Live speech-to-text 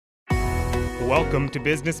Welcome to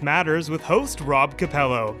Business Matters with host Rob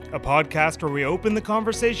Capello, a podcast where we open the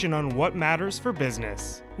conversation on what matters for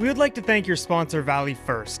business. We would like to thank your sponsor, Valley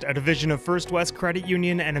First, a division of First West Credit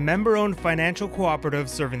Union and a member-owned financial cooperative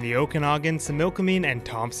serving the Okanagan, Similkameen, and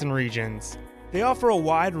Thompson regions. They offer a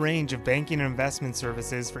wide range of banking and investment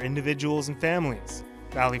services for individuals and families.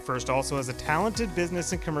 Valley First also has a talented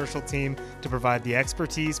business and commercial team to provide the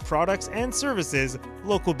expertise, products, and services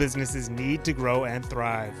local businesses need to grow and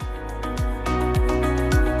thrive.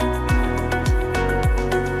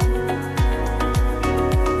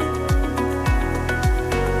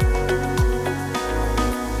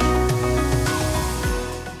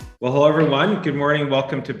 Well, hello, everyone. Good morning.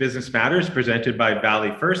 Welcome to Business Matters, presented by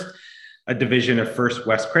Valley First, a division of First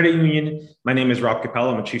West Credit Union. My name is Rob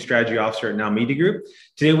Capello. I'm a Chief Strategy Officer at Now Media Group.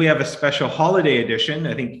 Today, we have a special holiday edition.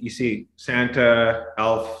 I think you see Santa,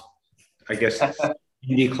 Elf, I guess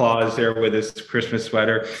Indy Claus there with his Christmas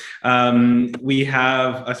sweater. We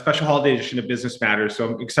have a special holiday edition of Business Matters.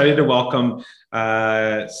 So I'm excited to welcome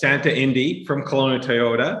Santa Indy from Kelowna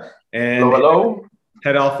Toyota and hello.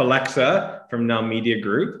 Head Elf Alexa from Now Media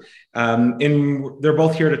Group. And they're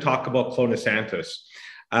both here to talk about Kelowna Santas.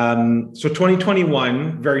 So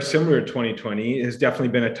 2021, very similar to 2020, has definitely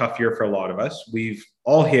been a tough year for a lot of us. We've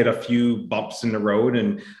all hit a few bumps in the road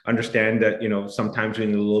and understand that, sometimes we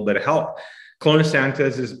need a little bit of help. Kelowna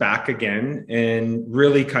Santas is back again and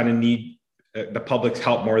really kind of need the public's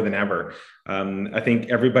help more than ever. I think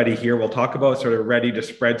everybody here will talk about sort of ready to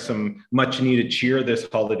spread some much needed cheer this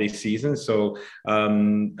holiday season. So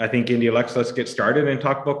I think Indy, Alexa, let's get started and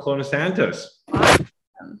talk about Kelowna Santas.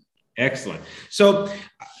 Excellent. So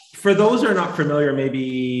for those who are not familiar,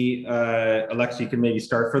 maybe Alexa, you can maybe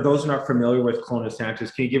start. For those who are not familiar with Kelowna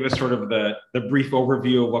Santas, can you give us sort of the brief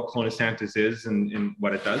overview of what Kelowna Santas is and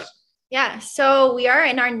what it does? Yeah, so we are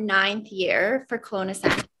in our 9th year for Kelowna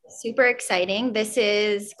Santas. Super exciting. This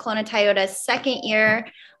is Kelowna Toyota's second year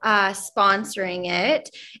sponsoring it.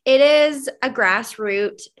 It is a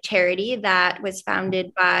grassroots charity that was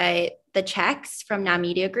founded by the Czechs from Now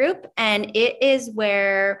Media Group, and it is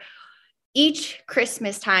where each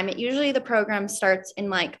Christmas time, usually the program starts in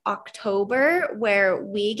like October, where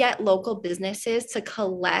we get local businesses to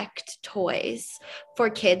collect toys for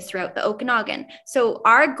kids throughout the Okanagan. So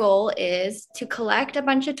our goal is to collect a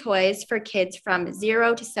bunch of toys for kids from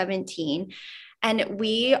 0 to 17. And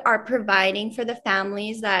we are providing for the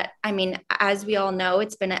families that, as we all know,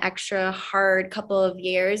 it's been an extra hard couple of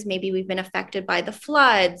years. Maybe we've been affected by the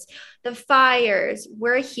floods, the fires.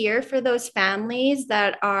 We're here for those families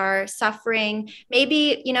that are suffering.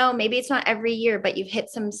 Maybe it's not every year, but you've hit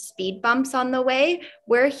some speed bumps on the way.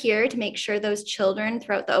 We're here to make sure those children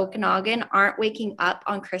throughout the Okanagan aren't waking up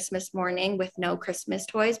on Christmas morning with no Christmas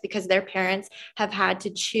toys because their parents have had to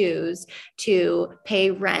choose to pay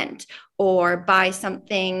rent or buy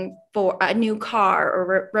something for a new car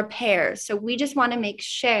or repair. So we just want to make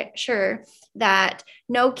sure that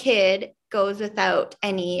no kid goes without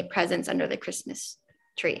any presents under the Christmas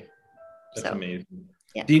tree. That's amazing.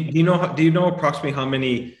 Yeah. Do you know approximately how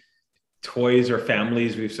many toys or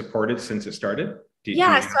families we've supported since it started? So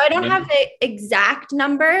I don't have the exact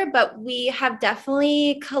number, but we have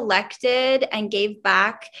definitely collected and gave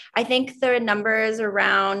back. I think the number is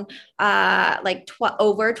around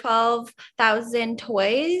over 12,000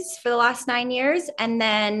 toys for the last 9 years. And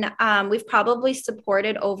then we've probably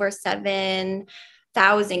supported over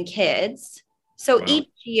 7,000 kids. So wow.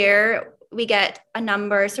 Each year we get a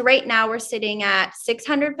number. So right now we're sitting at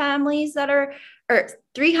 600 families that are, or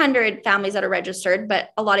 300 families that are registered, but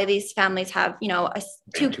a lot of these families have,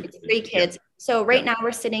 2 kids, 3 kids. So right now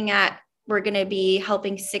we're going to be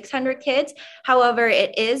helping 600 kids. However,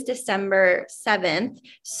 it is December 7th.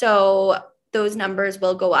 So those numbers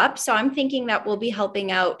will go up. So I'm thinking that we'll be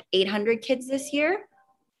helping out 800 kids this year.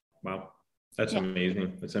 Wow. That's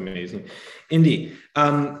amazing. That's amazing. Indy,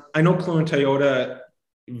 I know Kelowna Toyota,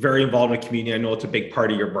 very involved in the community. I know it's a big part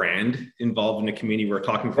of your brand, involved in the community. We're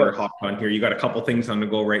talking for a hot fun here. You got a couple things on the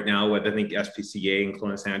go right now with, I think, SPCA and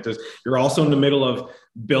Kelowna Santas. You're also in the middle of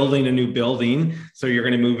building a new building. So you're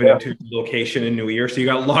going to move it into location in New Year. So you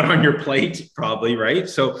got a lot on your plate probably, right?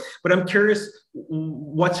 So, but I'm curious,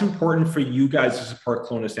 what's important for you guys to support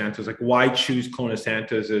Kelowna Santas? Like, why choose Kelowna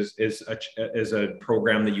Santas as a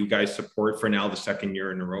program that you guys support for now the second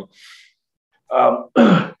year in a row?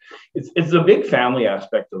 It's a big family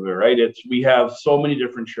aspect of it, right? We have so many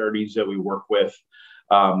different charities that we work with.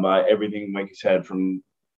 Everything, like you said, from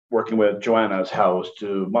working with Joanna's House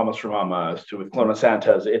to Mamas for Mamas to with Kelowna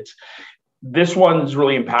Santas. this one's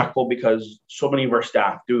really impactful because so many of our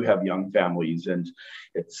staff do have young families, and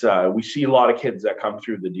it's we see a lot of kids that come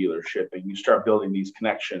through the dealership, and you start building these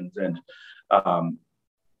connections. And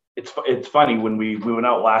it's funny, when we went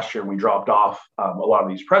out last year and we dropped off a lot of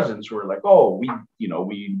these presents, we were like, oh,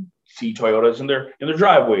 we see Toyotas in their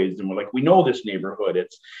driveways, and we're like, we know this neighborhood.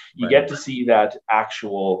 It's you get to see that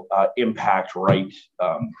actual impact right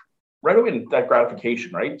away, that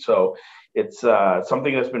gratification, right? So it's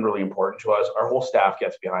something that's been really important to us. Our whole staff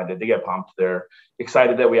gets behind it. They get pumped. They're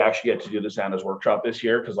excited that we actually get to do the Santa's workshop this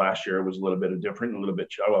year, because last year it was a little bit different, a little bit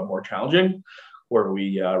more challenging, where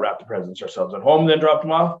we wrapped the presents ourselves at home, then dropped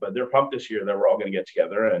them off. But they're pumped this year that we're all going to get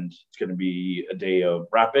together, and it's going to be a day of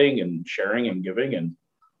wrapping and sharing and giving, and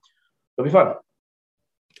it'll be fun.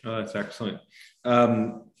 Oh, that's excellent.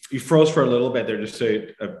 You froze for a little bit there, just so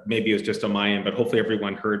maybe it was just on my end, but hopefully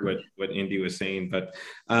everyone heard what Indy was saying. But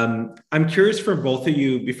I'm curious for both of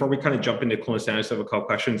you, before we kind of jump into Kelowna Santa's, I have a couple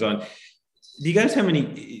questions on, do you guys have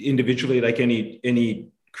any individually, like any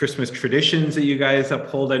Christmas traditions that you guys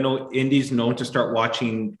uphold? I know Indy's known to start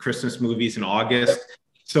watching Christmas movies in August.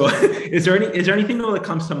 So is there anything that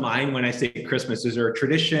comes to mind when I say Christmas? Is there a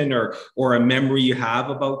tradition or a memory you have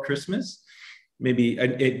about Christmas? Maybe, I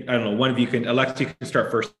don't know, one of you can, Alexa, you can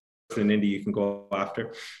start first, and Indy, you can go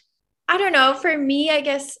after. I don't know. For me, I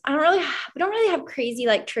guess we don't really have crazy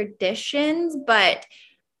like traditions, but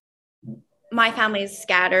my family is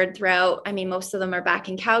scattered throughout. I mean, most of them are back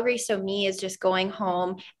in Calgary. So me is just going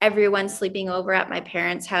home. Everyone's sleeping over at my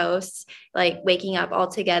parents' house, like waking up all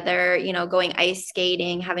together, going ice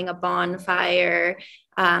skating, having a bonfire,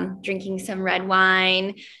 drinking some red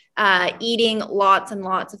wine, eating lots and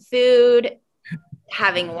lots of food,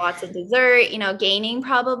 having lots of dessert, gaining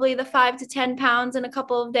probably the 5 to 10 pounds in a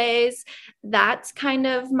couple of days. That's kind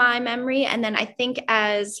of my memory. And then I think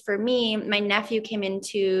as for me, my nephew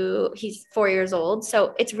he's 4 years old.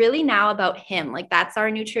 So it's really now about him. Like that's our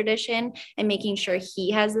new tradition, and making sure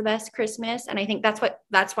he has the best Christmas. And I think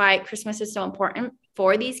that's why Christmas is so important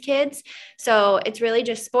for these kids. So it's really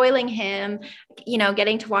just spoiling him,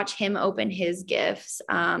 getting to watch him open his gifts.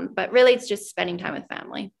 But really it's just spending time with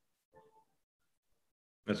family.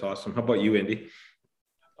 That's awesome. How about you, Indy?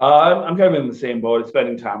 I'm kind of in the same boat. It's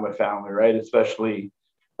spending time with family, right? Especially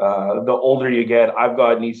the older you get. I've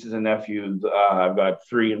got nieces and nephews. I've got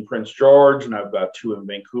 3 in Prince George, and I've got 2 in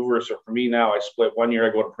Vancouver. So for me now, I split. One year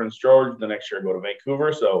I go to Prince George, the next year I go to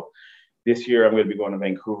Vancouver. So this year I'm going to be going to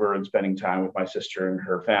Vancouver and spending time with my sister and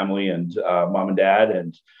her family, and mom and dad.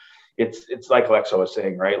 And it's like Alexa was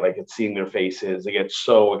saying, right? Like it's seeing their faces. They get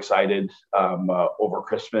so excited over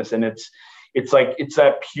Christmas, and it's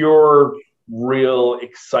that pure, real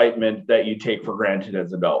excitement that you take for granted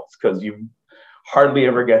as adults, because you hardly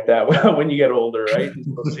ever get that when you get older, right?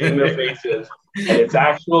 Seeing their faces, and it's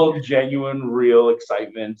actual, genuine, real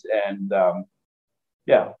excitement, and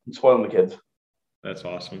it's spoiling the kids. That's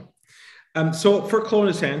awesome. So for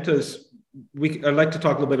Kelowna Santa's, I'd like to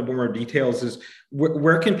talk a little bit more details. Is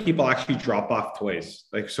where can people actually drop off toys?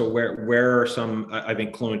 Like, so where are some? I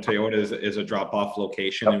think Kelowna Toyota is a drop off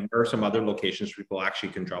location, and where are some other locations people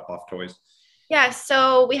actually can drop off toys? Yeah,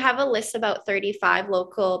 so we have a list about 35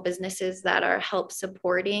 local businesses that are help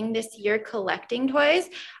supporting this year collecting toys.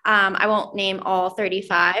 I won't name all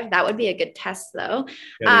 35. That would be a good test though.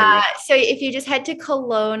 So if you just head to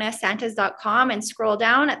kelownasantas.com and scroll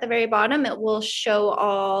down at the very bottom, it will show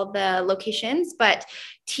all the locations. But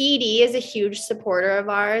TD is a huge supporter of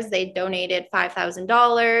ours. They donated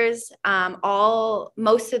 $5,000.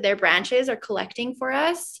 Most of their branches are collecting for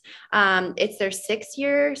us. It's their 6th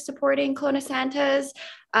year supporting Kelowna Santa's.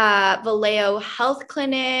 Vallejo Health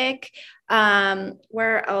Clinic.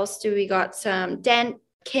 Where else do we got some? Dent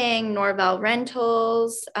King, Norval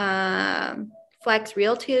Rentals, Flex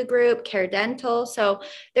Realty Group, Care Dental. So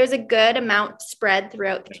there's a good amount spread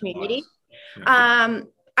throughout the community.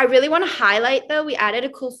 I really want to highlight, though, we added a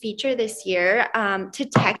cool feature this year to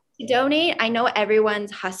text to donate. I know everyone's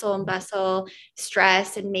hustle and bustle,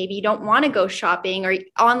 stress, and maybe you don't want to go shopping, or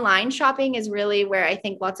online shopping is really where I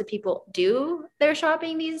think lots of people do their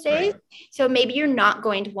shopping these days. Right. So maybe you're not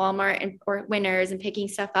going to Walmart or Winners and picking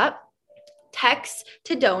stuff up. Text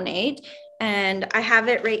to donate. And I have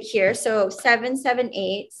it right here. So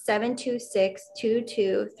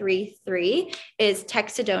 778-726-2233 is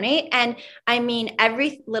text to donate. And I mean,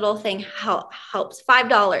 every little thing helps.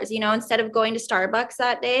 $5, instead of going to Starbucks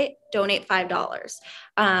that day, donate $5.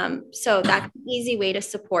 So that's an easy way to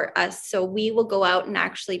support us. So we will go out and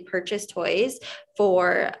actually purchase toys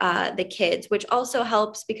for the kids, which also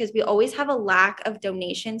helps because we always have a lack of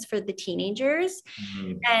donations for the teenagers.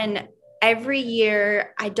 Mm-hmm. And every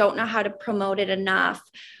year, I don't know how to promote it enough.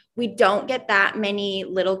 we don't get that many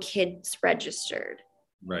little kids registered.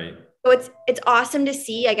 Right. So it's awesome to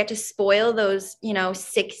see. I get to spoil those,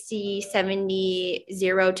 60, 70,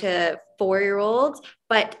 0 to 4-year-olds,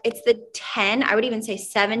 but it's the 10, I would even say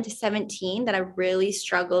 7 to 17 that I really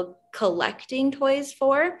struggled collecting toys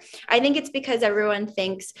for. I think it's because everyone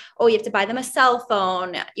thinks, oh, you have to buy them a cell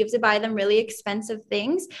phone. You have to buy them really expensive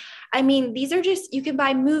things. I mean, these are just, you can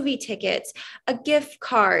buy movie tickets, a gift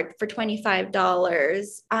card for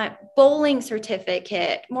 $25, bowling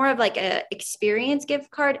certificate, more of like a experience gift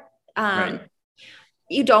card. Right.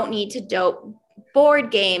 You don't need to board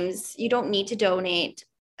games. You don't need to donate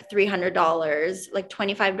 $300. Like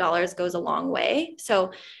 $25 goes a long way.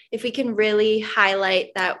 So if we can really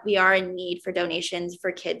highlight that we are in need for donations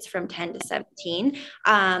for kids from 10 to 17,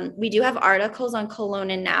 we do have articles on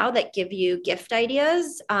Kelowna Now that give you gift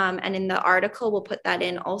ideas. And in the article, we'll put that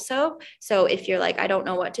in also. So if you're like, I don't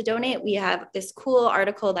know what to donate, we have this cool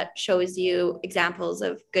article that shows you examples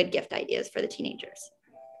of good gift ideas for the teenagers.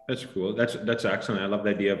 That's cool. That's excellent. I love the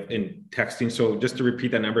idea of in texting. So just to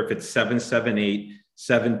repeat that number, if it's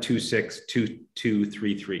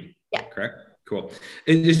 778-726-2233. Yeah. Correct? Cool.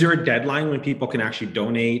 Is there a deadline when people can actually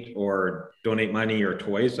donate money or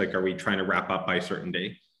toys? Like, are we trying to wrap up by a certain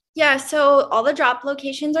day? Yeah, so all the drop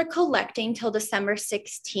locations are collecting till December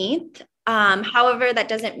 16th. However, that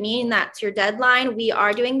doesn't mean that's your deadline. We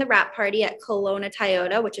are doing the wrap party at Kelowna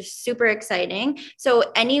Toyota, which is super exciting.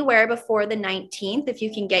 So anywhere before the 19th, if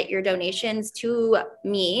you can get your donations to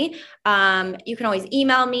me, you can always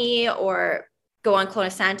email me or go on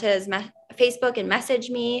Kelowna Santa's Facebook and message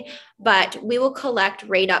me, but we will collect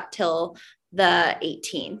right up till the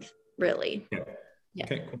 18th, really. Yeah. Yeah.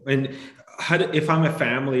 Okay, cool. And if I'm a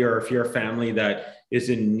family or if you're a family that is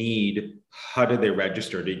in need, how do they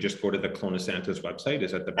register? Do you just go to the Kelowna Santa's website?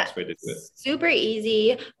 Is that the best way to do it? Super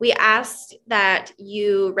easy. We ask that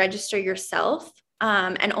you register yourself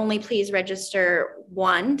and only please register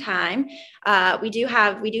one time. We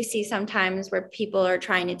do see sometimes where people are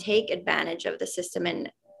trying to take advantage of the system and,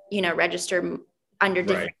 register under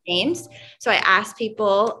different names. So I ask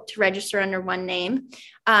people to register under one name.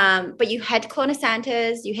 But you head to Kelowna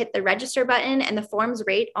Santa's, you hit the register button and the form's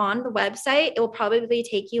right on the website. It will probably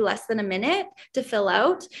take you less than a minute to fill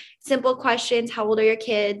out. Simple questions. How old are your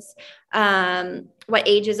kids? What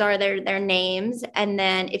ages are their names? And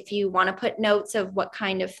then if you want to put notes of what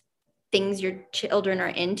kind of things your children are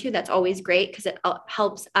into, that's always great because it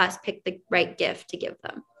helps us pick the right gift to give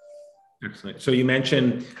them. Excellent. So you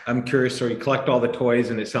mentioned, I'm curious, so you collect all the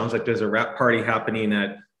toys and it sounds like there's a wrap party happening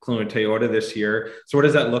at Kelowna Toyota this year. So what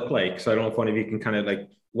does that look like? So I don't know if one of you can kind of like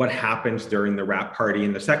what happens during the wrap party.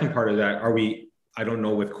 And the second part of that, I don't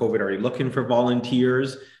know with COVID, are you looking for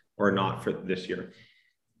volunteers or not for this year?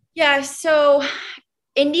 Yeah, so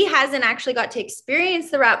Indy hasn't actually got to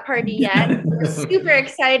experience the wrap party yet. We're super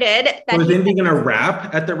excited. Was Indy going to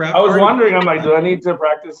rap at the wrap party? I was wondering, I'm like, do I need to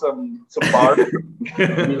practice some bars?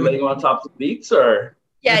 Be laying on top of beats or?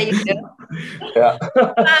 Yeah, you do. Yeah.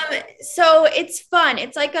 So it's fun.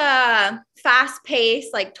 It's like a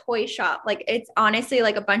fast-paced like toy shop. Like it's honestly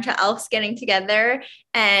like a bunch of elves getting together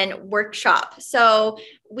and workshop. So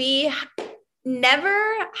we never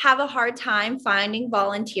have a hard time finding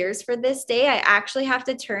volunteers for this day. I actually have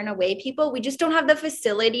to turn away people. We just don't have the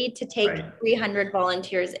facility to take 300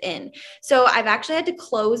 volunteers in. So I've actually had to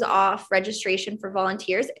close off registration for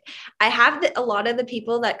volunteers. I have a lot of the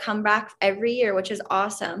people that come back every year, which is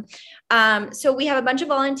awesome. So we have a bunch of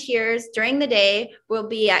volunteers during the day. We'll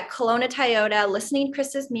be at Kelowna Toyota, listening to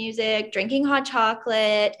Chris's music, drinking hot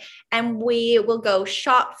chocolate, and we will go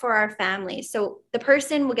shop for our families. So the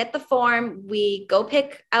person will get the form. We go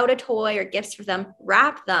pick out a toy or gifts for them,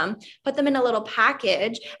 wrap them, put them in a little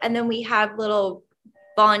package, and then we have little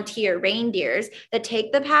volunteer reindeers that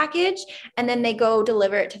take the package and then they go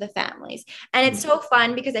deliver it to the families. And it's so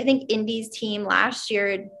fun because I think Indy's team last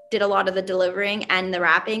year did a lot of the delivering and the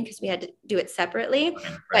wrapping because we had to do it separately,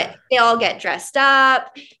 but they all get dressed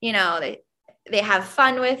up, they have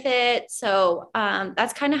fun with it. So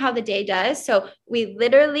that's kind of how the day does. So we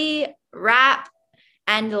literally wrap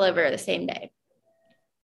and deliver the same day.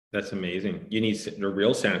 That's amazing. You need a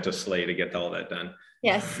real Santa sleigh to get all that done.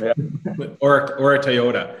 Yes. Yeah. or a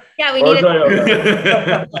Toyota. Yeah, we need a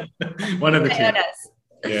Toyota. One of the Toyotas.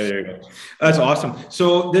 two. Yeah, there you go. That's awesome.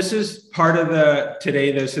 So this is part of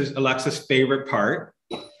this is Alexa's favorite part.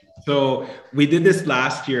 So we did this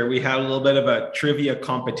last year. We had a little bit of a trivia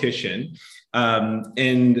competition.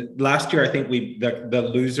 And last year, I think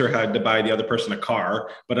the loser had to buy the other person a car,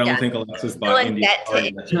 but I don't think Alexa's bought Indy.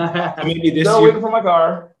 Maybe this year. Waiting for my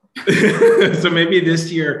car. So maybe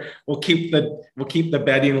this year we'll keep the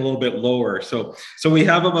betting a little bit lower. So we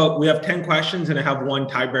have 10 questions, and I have one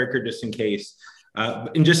tiebreaker just in case.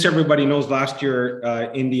 And just so everybody knows, last year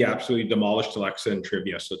Indy absolutely demolished Alexa in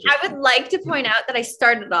trivia. So I would like to point out that I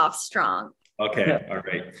started off strong. Okay, all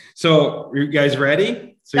right. So are you guys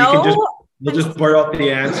ready? So No, we'll just blur out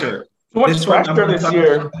the answer. So much pressure this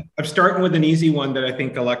year. I'm starting with an easy one that I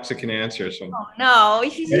think Alexa can answer. So oh, no,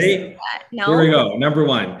 if you just ready? say that. No. Here we go. Number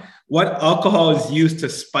one. What alcohol is used to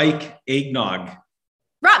spike eggnog?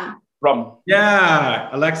 Rum. Yeah,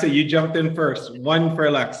 Alexa, you jumped in first. One for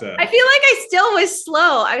Alexa. I feel like I still was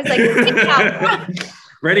slow. I was like,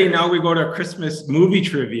 Ready? Now we go to Christmas movie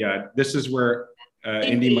trivia. This is where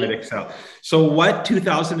Indy might excel. So what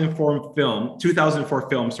 2004 film,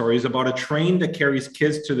 is about a train that carries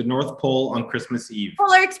kids to the North Pole on Christmas Eve?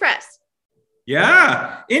 Polar Express.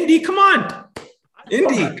 Yeah. Indy, come on.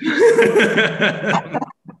 Indy.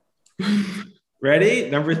 Ready?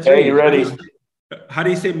 Number 3. Hey, you ready? How do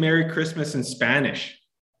you say Merry Christmas in Spanish?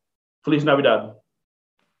 Feliz Navidad.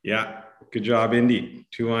 Yeah. Good job, Indy.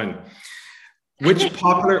 2-1. Which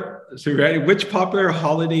popular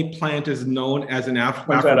holiday plant is known as an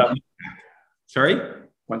Poinsettia. Sorry?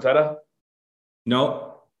 Poinsettia?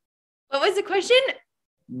 No. What was the question?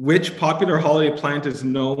 Which popular holiday plant is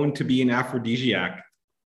known to be an aphrodisiac?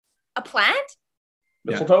 A plant?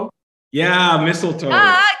 Mistletoe? Yeah,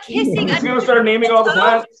 mistletoe. Kissing. He's going to start naming all the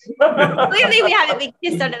plants. Clearly, we haven't been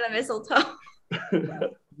kissed under the mistletoe.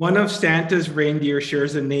 One of Santa's reindeer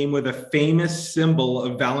shares a name with a famous symbol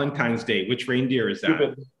of Valentine's Day. Which reindeer is that?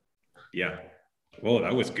 Cupid. Yeah. Whoa,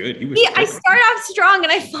 that was good. I start off strong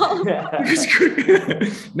and I fall.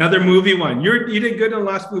 Another movie one. You did good in the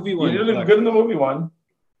last movie one. You did good in the movie one.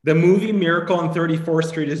 The movie Miracle on 34th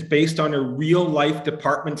Street is based on a real life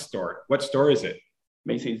department store. What store is it?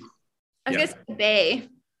 Macy's. I was going to say Bay.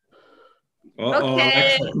 Uh-oh,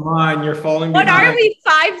 Okay. Alexa, come on, you're falling What behind. are we,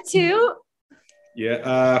 5-2?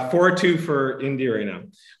 Yeah, 4-2 for India right now.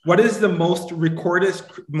 What is the most recorded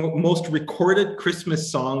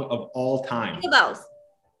Christmas song of all time? Jingle bells.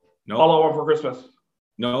 No. All I Want for Christmas.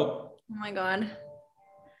 No. Oh my God.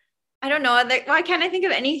 I don't know. Why can't I think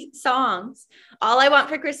of any songs? All I Want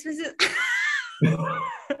for Christmas is...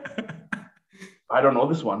 I don't know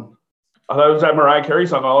this one. I thought it was that Mariah Carey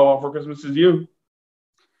song, All I Want for Christmas Is You.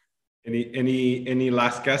 Any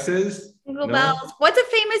last guesses? Jingle bells. What's a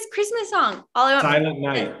famous Christmas song? All I Want Silent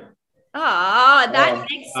Night. Oh, that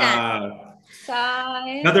makes sense.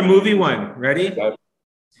 Another movie one. Ready? Okay.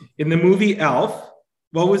 In the movie Elf,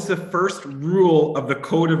 what was the first rule of the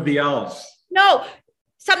Code of the Elves? No,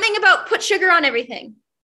 something about put sugar on everything.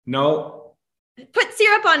 No. Put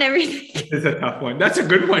syrup on everything. It's a tough one. That's a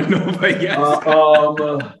good one, no, but yes.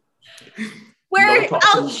 Wear no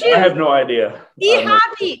elf shoes. I have no idea. Be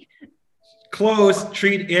happy. Close.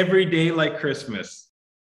 Treat every day like Christmas.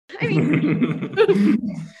 I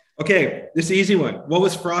mean, okay, this is an easy one. What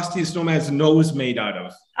was Frosty the Snowman's nose made out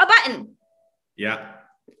of? a button. Yeah.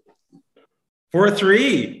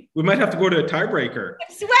 4-3. We might have to go to a tiebreaker.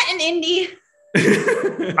 I'm sweating, Indy.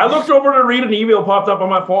 I looked over to read an email popped up on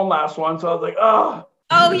my phone last one, so I was like, oh.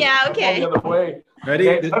 Oh, yeah, okay. The other way. Ready?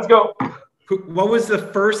 Okay, let's go. What was the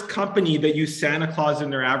first company that used Santa Claus in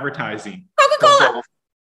their advertising? Coca-Cola.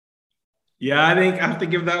 Yeah, I think I have to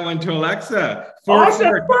give that one to Alexa. I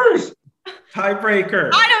said first.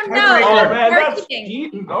 Tiebreaker. I don't know. Tiebreaker. Oh, man, that's Marketing.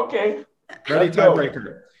 cheating. Okay. Ready, Let's go.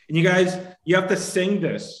 tiebreaker. And you guys, you have to sing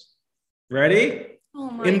this. Ready? Oh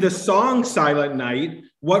my In the song Silent Night,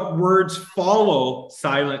 what words follow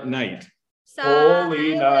Silent Night?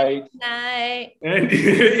 Holy night. Night. And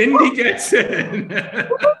Indy gets it.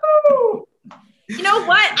 You know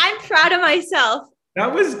what? I'm proud of myself.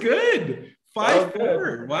 That was good. Oh,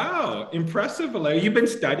 5-4. Wow. Impressive, Alea. You've been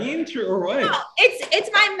studying through or what? No, it's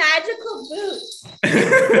my magical boots.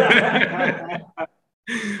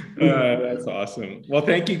 That's awesome. Well,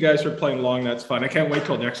 thank you guys for playing along. That's fun. I can't wait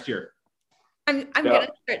till next year. I'm gonna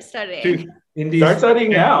start studying. Indy's Start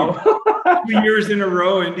studying now. 2 years in a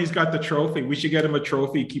row, Indy's got the trophy. We should get him a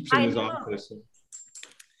trophy. He keeps in his office.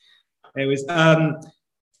 Anyways,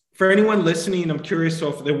 for anyone listening, I'm curious. So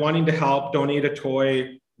if they're wanting to help, donate a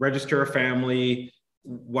toy, register a family,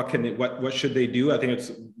 what should they do? I think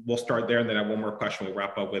we'll start there, and then I have one more question we'll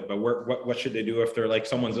wrap up with. But what should they do if they're like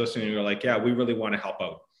someone's listening and you're like, yeah, we really want to help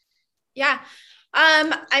out? Yeah.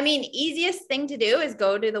 I mean, easiest thing to do is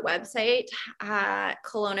go to the website,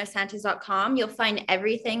 kelownasantas.com. You'll find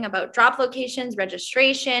everything about drop locations,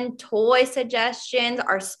 registration, toy suggestions,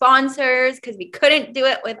 our sponsors, because we couldn't do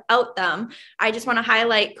it without them. I just want to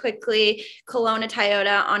highlight quickly Kelowna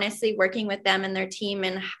Toyota, honestly, working with them and their team.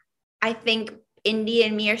 And I think Indy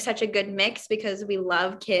and me are such a good mix because we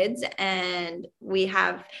love kids and we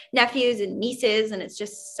have nephews and nieces, and it's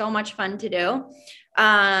just so much fun to do.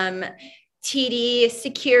 TD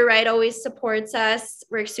Secure Ride always supports us.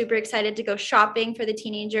 We're super excited to go shopping for the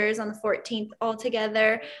teenagers on the 14th all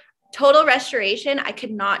together. Total Restoration, I could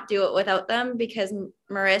not do it without them because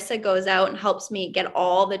Marissa goes out and helps me get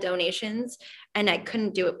all the donations, and I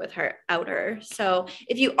couldn't do it without her. So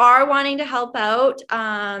if you are wanting to help out,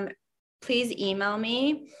 please email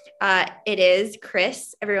me. It is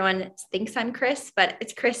Chris. Everyone thinks I'm Chris, but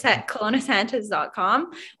it's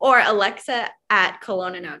chris@kelownasantas.com, or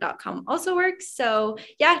alexa@kelownanow.com also works. So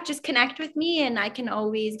yeah, just connect with me and I can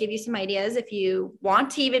always give you some ideas. If you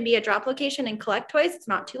want to even be a drop location and collect toys, it's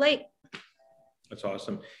not too late. That's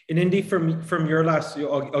awesome. And Indy, from your last,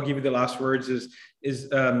 I'll give you the last words, is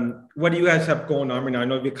what do you guys have going on right now? I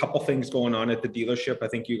know you have a couple things going on at the dealership. I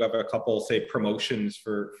think you have a couple, say, promotions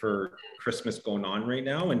for Christmas going on right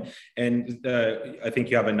now. And I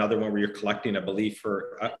think you have another one where you're collecting, I believe,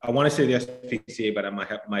 for, I want to say the SPCA, but I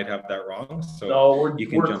might have that wrong. So no, you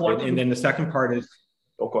can jump in. And then the second part is,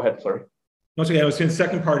 oh, go ahead, sorry. No, so yeah, I was saying the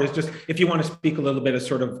second part is just, if you want to speak a little bit of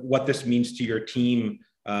sort of what this means to your team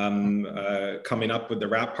coming up with the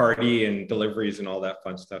wrap party and deliveries and all that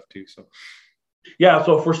fun stuff too. So yeah,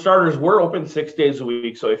 so for starters, we're open 6 days a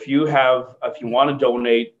week. So if you want to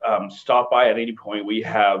donate, stop by at any point. We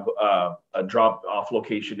have a drop off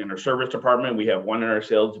location in our service department. We have one in our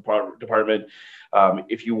sales department.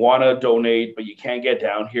 If you want to donate but you can't get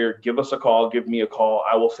down here, give us a call, give me a call.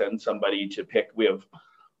 I will send somebody to pick. We have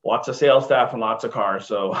lots of sales staff and lots of cars.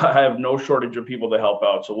 So I have no shortage of people to help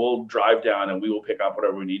out. So we'll drive down and we will pick up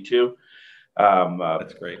whatever we need to.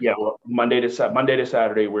 That's great. Yeah, well, Monday to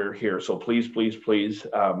Saturday, we're here. So please, we're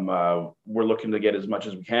looking to get as much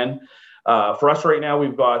as we can. For us right now,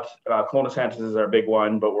 we've got Kelowna Santas is our big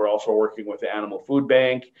one, but we're also working with the Animal Food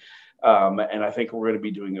Bank. And I think we're going to be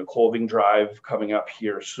doing a clothing drive coming up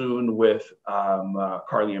here soon with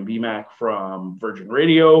Carly and BMAC from Virgin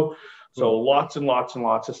Radio. So lots and lots and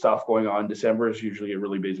lots of stuff going on. December is usually a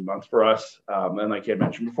really busy month for us. And like I had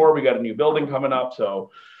mentioned before, we got a new building coming up.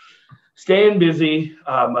 So staying busy.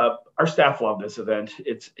 Our staff love this event.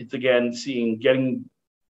 It's again,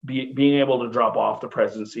 being able to drop off the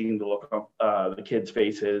presents, seeing the look on the kids'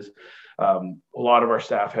 faces. A lot of our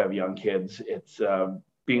staff have young kids. It's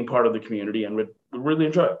being part of the community, and we really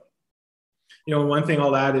enjoy it. You know, one thing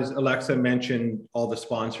I'll add is Alexa mentioned all the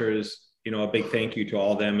sponsors. You know, a big thank you to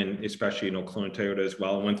all of them, and especially, you know, Kelowna Toyota as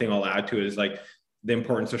well. And one thing I'll add to it is like the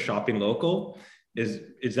importance of shopping local is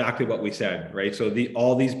exactly what we said, right? So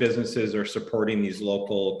all these businesses are supporting these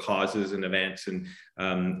local causes and events. And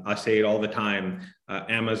I say it all the time,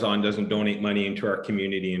 Amazon doesn't donate money into our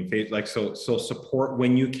community, and so support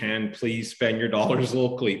when you can. Please spend your dollars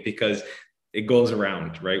locally because it goes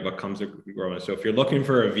around, right? What comes around. So if you're looking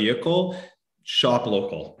for a vehicle, shop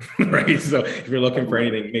local, right? So if you're looking for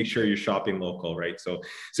anything, make sure you're shopping local, right? So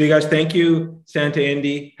you guys, thank you, Santa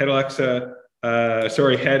Indy, Head Alpha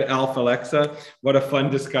Alexa. What a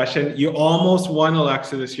fun discussion. You almost won,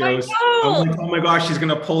 Alexa, this year. I was like, oh my gosh, she's going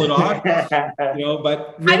to pull it off. You know,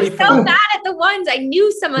 but really I'm so bad at the ones. I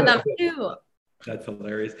knew some of them too. That's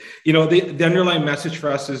hilarious. You know, the underlying message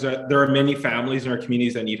for us is that there are many families in our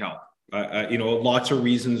communities that need help. You know, lots of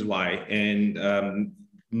reasons why. And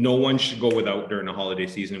no one should go without during the holiday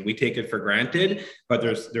season. We take it for granted, but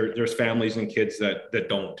there's families and kids that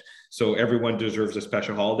don't. So everyone deserves a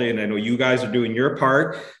special holiday. And I know you guys are doing your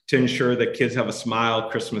part to ensure that kids have a smile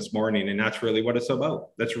Christmas morning. And that's really what it's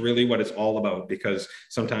about. That's really what it's all about, because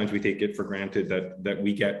sometimes we take it for granted that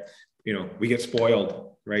we get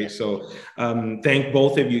spoiled, right? So thank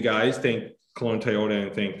both of you guys. Thank Kelowna Toyota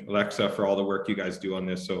and thank Alexa for all the work you guys do on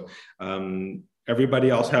this. So everybody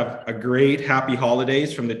else have a great, happy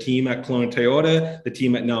holidays from the team at Kelowna Toyota, the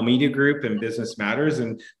team at Now Media Group and Business Matters,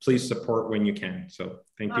 and please support when you can. So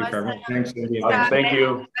thank you for everyone. Thanks, Cindy. Thank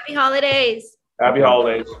you. Happy holidays. Happy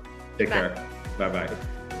holidays. Take care. Bye-bye.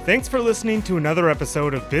 Thanks for listening to another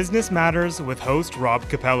episode of Business Matters with host Rob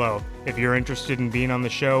Capello. If you're interested in being on the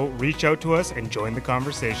show, reach out to us and join the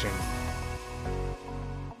conversation.